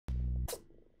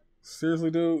Seriously,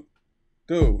 dude?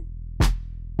 Dude.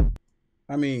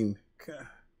 I mean,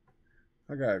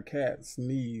 I got a cat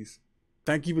sneeze.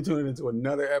 Thank you for tuning into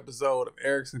another episode of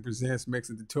Ericson Presents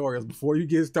Mixing Tutorials. Before you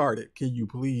get started, can you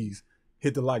please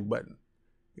hit the like button?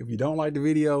 If you don't like the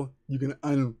video, you can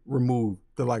unremove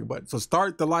the like button. So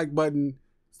start the like button,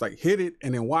 it's like hit it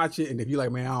and then watch it. And if you're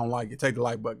like, man, I don't like it, take the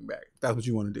like button back. That's what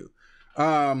you want to do.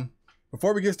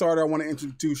 Before we get started, I want to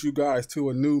introduce you guys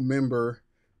to a new member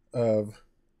of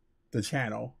the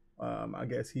channel. I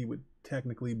guess he would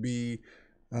technically be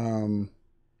the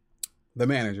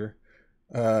manager.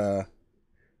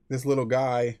 This little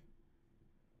guy,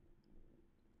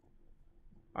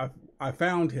 I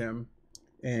found him,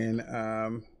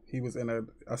 and he was in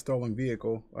a stolen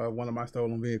vehicle, one of my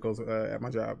stolen vehicles at my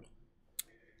job.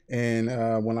 And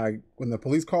when the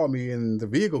police called me and the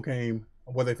vehicle came,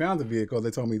 well, they found the vehicle.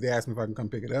 They told me, they asked me if I can come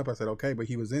pick it up. I said okay, but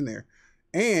he was in there,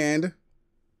 and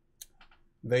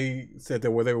they said that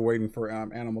they were waiting for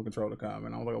animal control to come,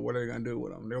 and I was like, what are they gonna do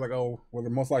with him? They're like, oh, well,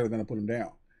 they're most likely gonna put him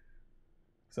down.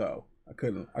 So I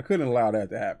couldn't allow that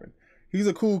to happen. He's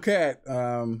a cool cat.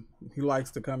 He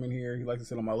likes to come in here. He likes to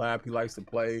sit on my lap. He likes to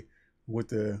play with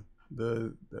the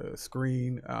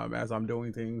screen as I'm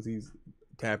doing things. He's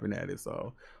tapping at it.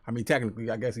 So I mean, technically,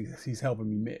 I guess he's helping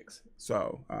me mix.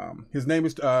 So his name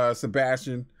is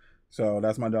Sebastian. So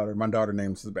that's my daughter. My daughter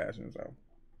named Sebastian. So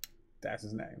that's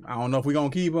his name. I don't know if we're gonna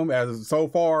keep him. As so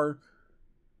far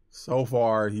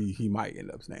he might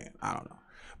end up staying. I don't know.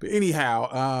 But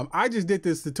anyhow, I just did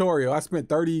this tutorial. I spent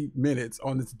 30 minutes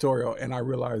on this tutorial, and I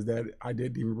realized that I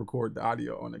didn't even record the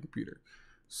audio on the computer.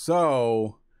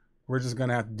 So we're just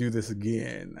gonna have to do this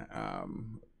again,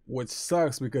 which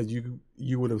sucks because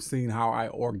you would have seen how I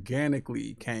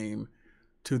organically came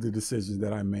to the decisions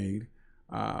that I made.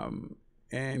 And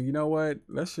you know what?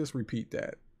 Let's just repeat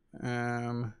that.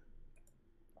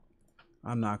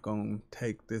 I'm not gonna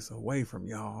take this away from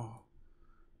y'all.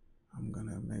 I'm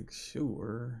gonna make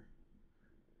sure.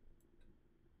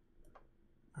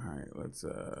 All right, let's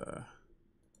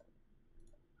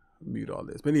mute all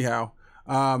this. But anyhow,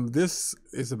 this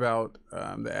is about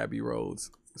the Abbey Road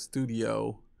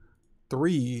Studio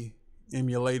 3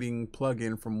 emulating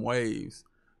plugin from Waves.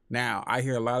 Now, I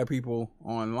hear a lot of people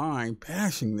online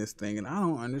bashing this thing, and I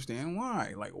don't understand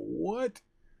why. Like, what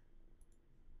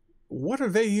are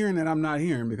they hearing that I'm not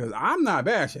hearing? Because I'm not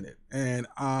bashing it, and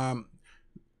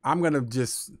I'm gonna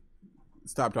just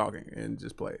stop talking and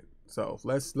just play it. So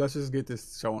let's just get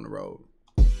this show on the road.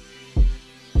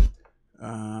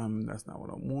 That's not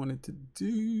what I wanted to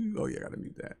do. Oh yeah, I gotta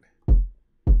mute that.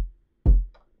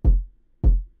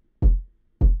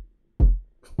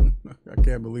 I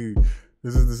can't believe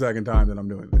this is the second time that I'm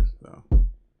doing this. So.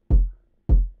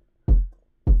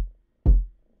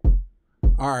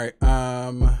 All right.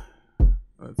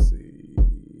 Let's see.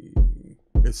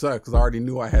 It sucks because I already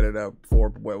knew I had it up for,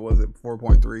 what was it,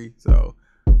 4.3? So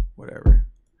whatever.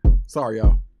 Sorry,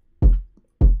 y'all.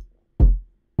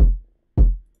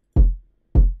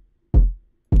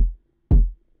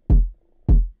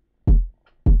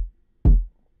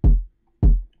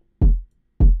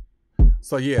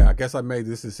 So yeah, I guess I made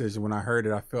this decision when I heard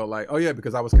it. I felt like, oh yeah,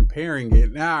 because I was comparing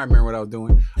it. Now I remember what I was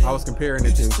doing. I was comparing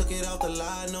it to.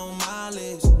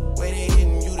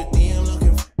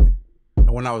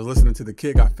 And when I was listening to the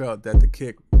kick, I felt that the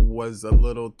kick was a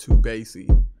little too bassy.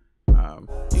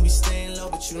 You be staying low,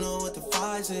 but you know what the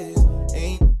price is.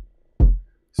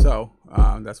 So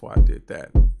that's why I did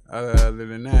that. Other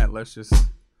than that, let's just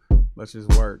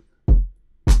work.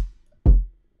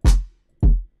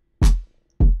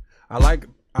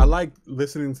 I like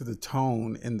listening to the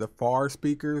tone in the far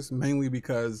speakers, mainly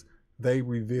because they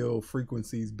reveal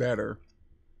frequencies better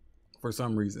for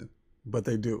some reason, but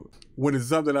they do. When it's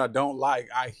something I don't like,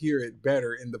 I hear it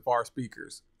better in the far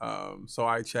speakers. So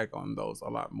I check on those a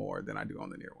lot more than I do on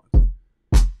the near ones.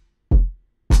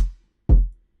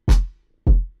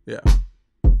 Yeah.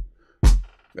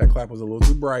 That clap was a little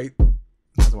too bright.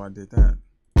 That's why I did that.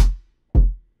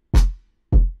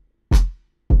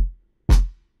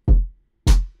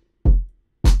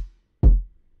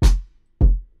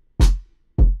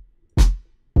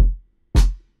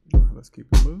 Let's keep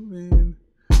it moving.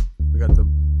 We got the.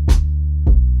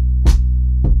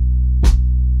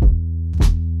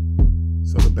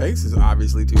 So the bass is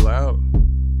obviously too loud.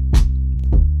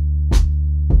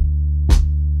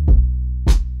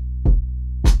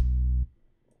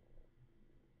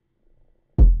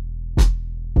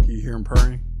 Can you hear him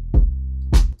purring?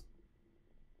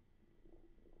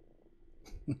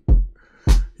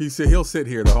 He'll sit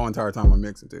here the whole entire time I'm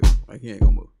mixing too. Like he ain't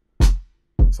gonna move.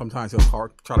 Sometimes he'll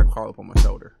try to crawl up on my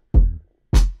shoulder.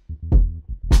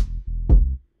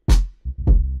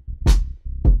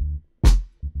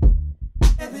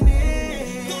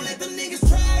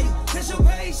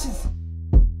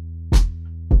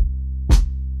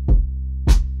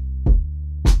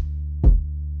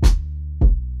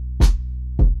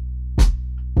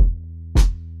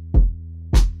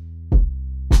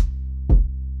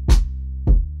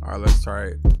 All right, let's try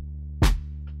it.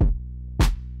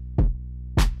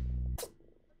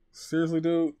 Seriously,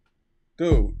 dude.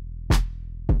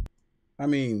 I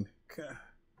mean,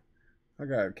 I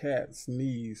got a cat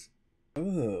sneeze.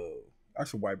 Ugh. I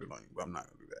should wipe it on you, but I'm not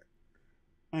gonna do that.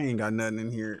 I ain't got nothing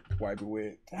in here to wipe it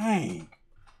with. Dang.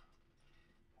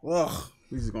 Ugh.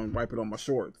 He's just gonna wipe it on my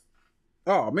shorts.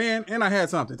 Oh man, and I had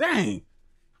something. Dang.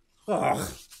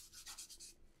 Ugh.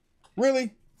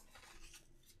 Really?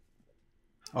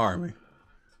 All right, man.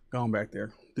 Go on back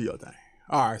there. Do your thing.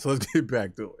 All right, so let's get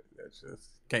back to it. That's just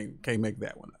can't make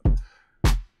that one up.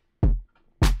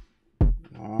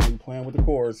 Oh, I'm playing with the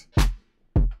chords.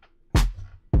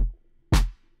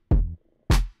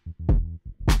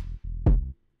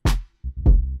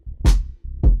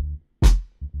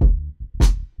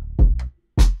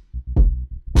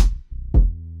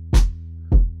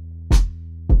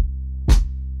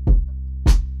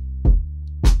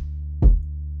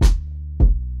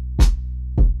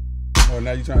 Oh,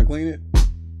 now you trying to clean it?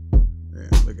 Yeah,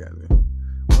 look at it.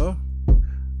 Well,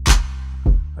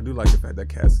 I do like the fact that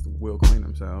cats will clean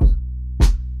themselves.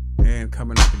 And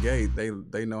coming out the gate,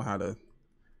 they know how to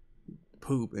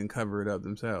poop and cover it up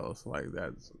themselves. Like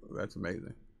that's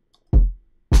amazing. A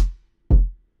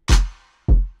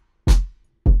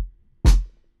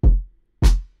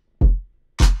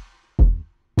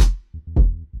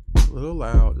little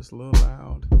loud, just a little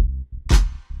loud. All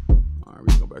right, we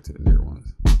can go back to the near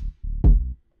ones.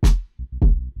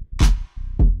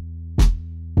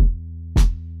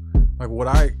 Like what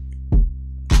I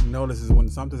notice is when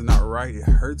something's not right, it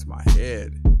hurts my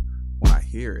head when I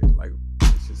hear it. Like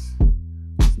it's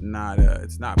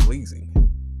not pleasing.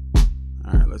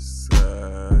 All right, let's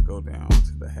go down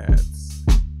to the hats.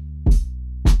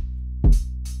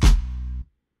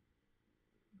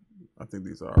 I think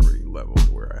these are already leveled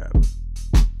where I have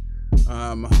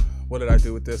them. What did I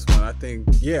do with this one? I think,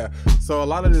 yeah. So a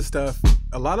lot of this stuff,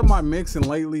 a lot of my mixing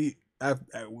lately,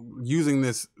 using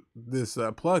this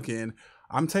plugin,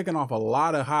 I'm taking off a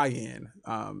lot of high end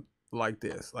like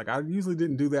this. Like I usually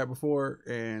didn't do that before,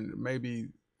 and maybe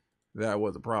that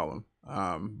was a problem.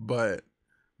 But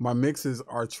my mixes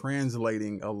are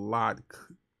translating a lot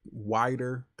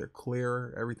wider. They're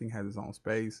clearer. Everything has its own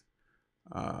space.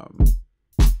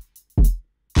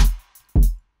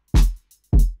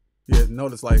 Yeah,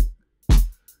 notice like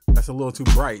that's a little too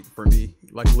bright for me,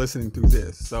 like listening through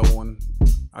this. So when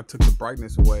I took the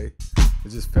brightness away, it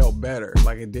just felt better.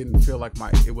 Like it didn't feel like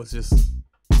it was just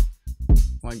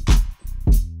like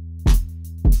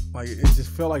it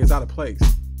just felt like it's out of place.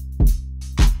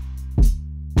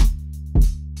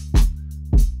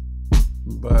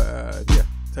 But yeah,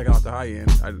 taking off the high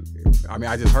end, I mean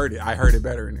I just heard it. I heard it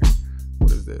better in there.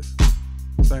 What is this?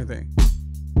 Same thing.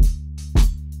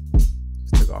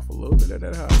 Just took off a little bit of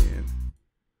that high end.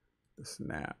 The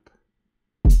snap.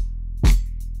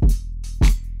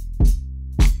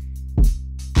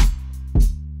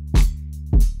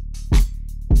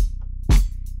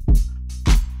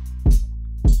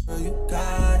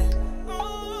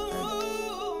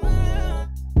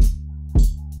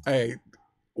 Hey,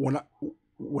 when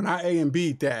I A and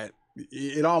B'd that,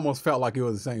 it almost felt like it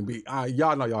was the same beat.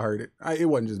 Y'all know y'all heard it. It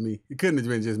wasn't just me. It couldn't have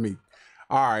been just me.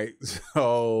 All right.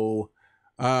 So,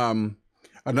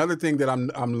 another thing that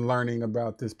I'm learning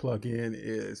about this plugin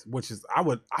is, I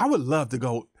would love to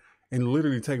go and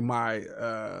literally take my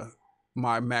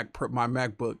my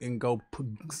MacBook and go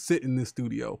sit in this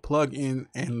studio, plug in,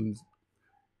 and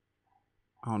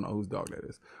I don't know whose dog that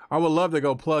is. I would love to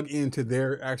go plug into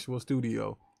their actual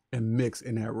studio and mix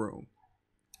in that room.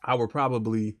 I would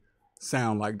probably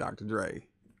sound like Dr. Dre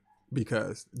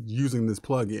because using this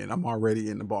plugin, I'm already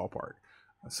in the ballpark.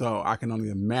 So I can only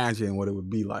imagine what it would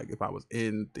be like if I was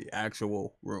in the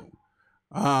actual room.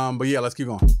 But yeah, let's keep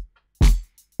going.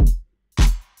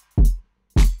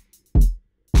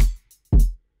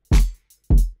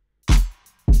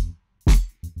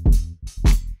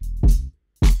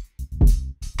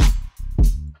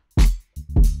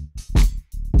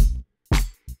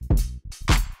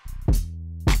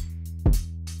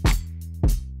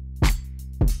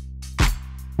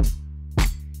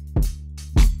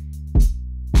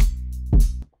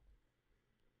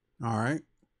 All right.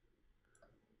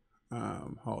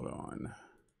 Hold on.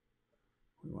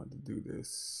 We want to do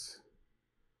this.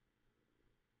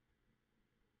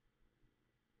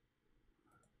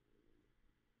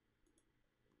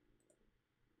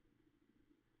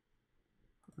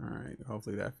 All right.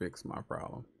 Hopefully that fixed my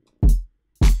problem.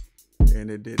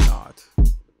 And it did not.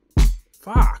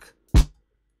 Fuck.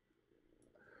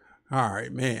 All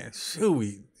right, man. Should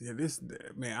we? Yeah,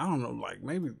 man, I don't know. Like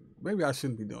maybe I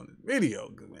shouldn't be doing this video,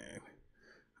 man.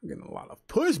 I'm getting a lot of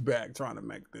pushback trying to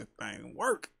make this thing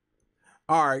work.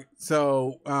 All right,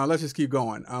 so let's just keep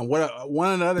going. One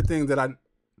of the other things that I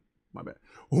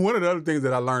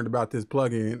learned about this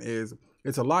plugin is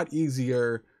it's a lot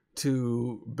easier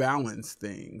to balance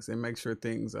things and make sure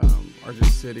things are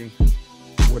just sitting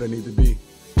where they need to be.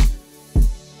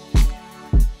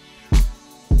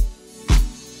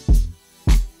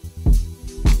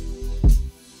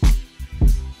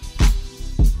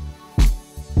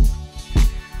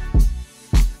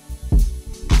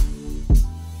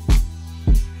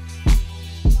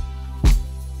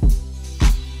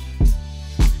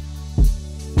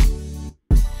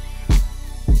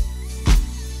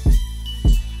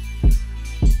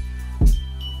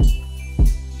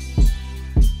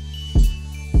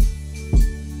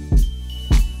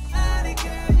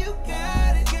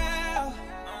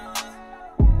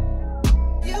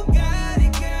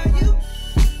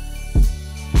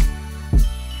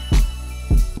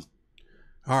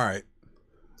 All right,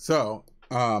 so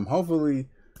hopefully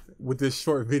with this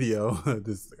short video,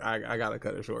 I gotta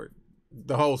cut it short.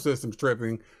 The whole system's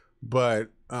tripping, but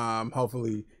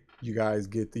hopefully you guys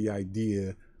get the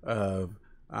idea of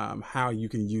how you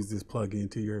can use this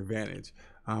plugin to your advantage.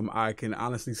 I can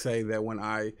honestly say that when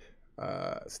I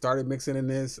started mixing in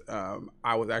this,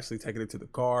 I was actually taking it to the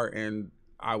car, and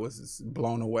I was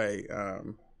blown away.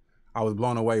 I was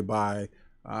blown away by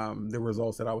the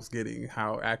results that I was getting,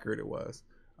 how accurate it was.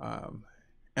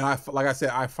 And like I said,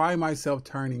 I find myself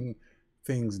turning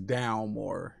things down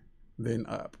more than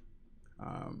up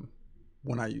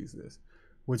when I use this,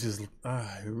 which is, it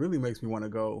really makes me want to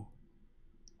go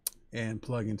and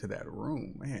plug into that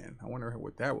room. Man, I wonder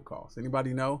what that would cost.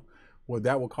 Anybody know what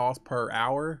that would cost per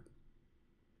hour?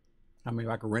 I mean,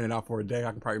 if I could rent it out for a day,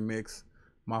 I could probably mix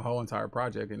my whole entire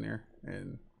project in there.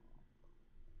 And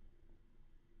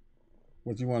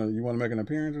what you want to make an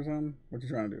appearance or something? What you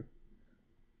trying to do?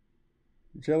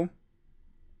 You chilling?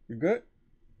 You good?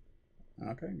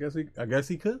 Okay, I guess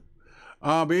he could.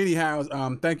 But anyhow,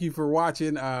 thank you for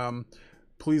watching.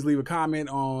 Please leave a comment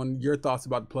on your thoughts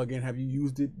about the plugin. Have you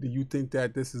used it? Do you think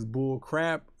that this is bull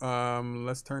crap?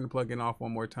 Let's turn the plugin off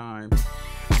one more time.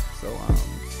 So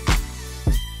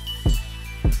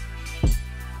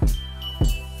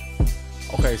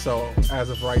okay, so as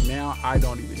of right now, I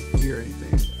don't even hear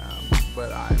anything,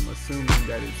 but I'm assuming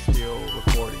that it's still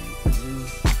recording for you.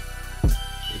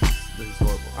 This is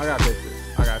horrible. I gotta fix it.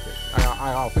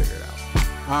 I'll figure it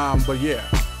out. But yeah,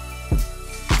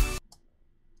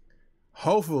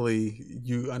 hopefully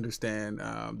you understand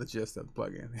the gist of the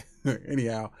plugin.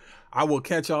 Anyhow, I will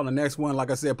catch y'all on the next one. Like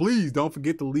I said, please don't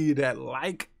forget to leave that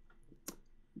like,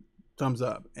 thumbs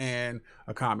up, and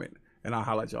a comment, and I'll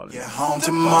holler at y'all. Yeah, home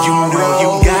tomorrow. You know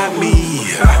you got me,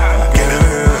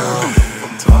 girl.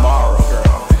 Tomorrow,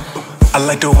 girl. I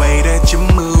like the way that you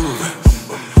move,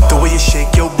 the way you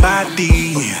shake your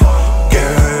body,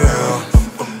 girl.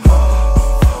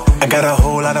 I got a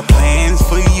whole lot of plans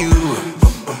for you.